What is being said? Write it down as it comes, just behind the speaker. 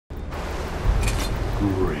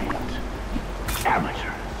Great.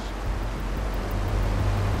 Amateurs.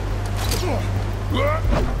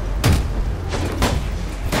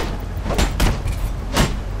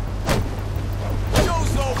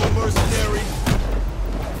 Show's over, mercenary!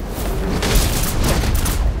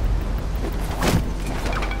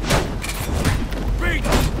 Beat!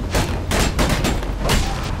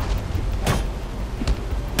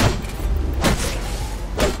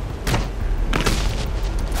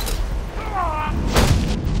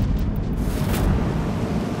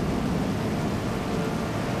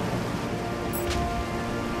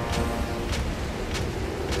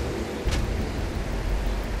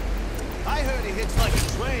 I heard he hits like a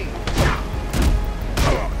train.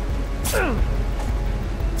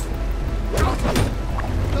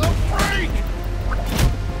 The freak!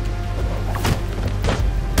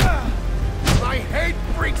 I hate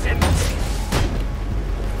freaks and...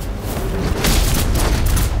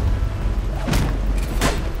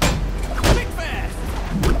 Think fast!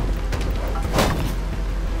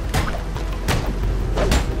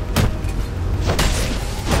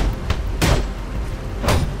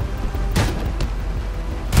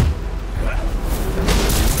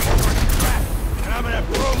 I'm gonna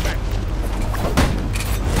prove it!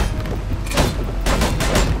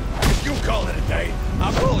 If you call it a day,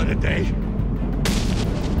 I'll call it a day.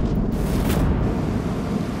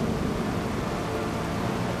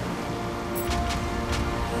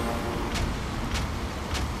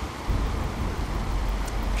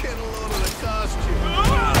 Get a load of the costume.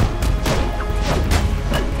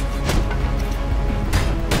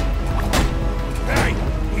 Hey,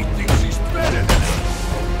 he thinks he's better than us.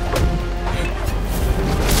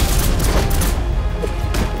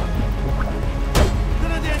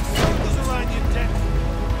 Gonna dance circles around your neck.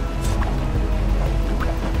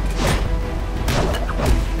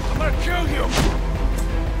 I'm gonna kill you.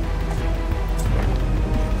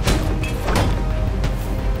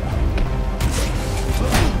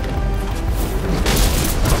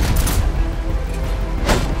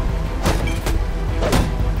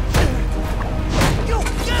 You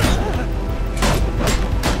get him!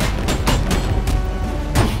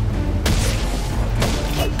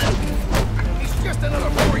 He's just another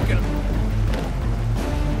freaking...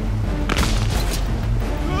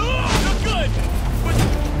 You're good! But...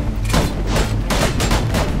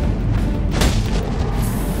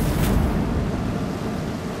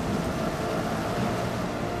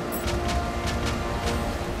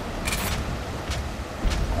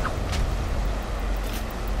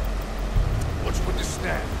 What's with the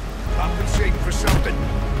snap? Compensating for something?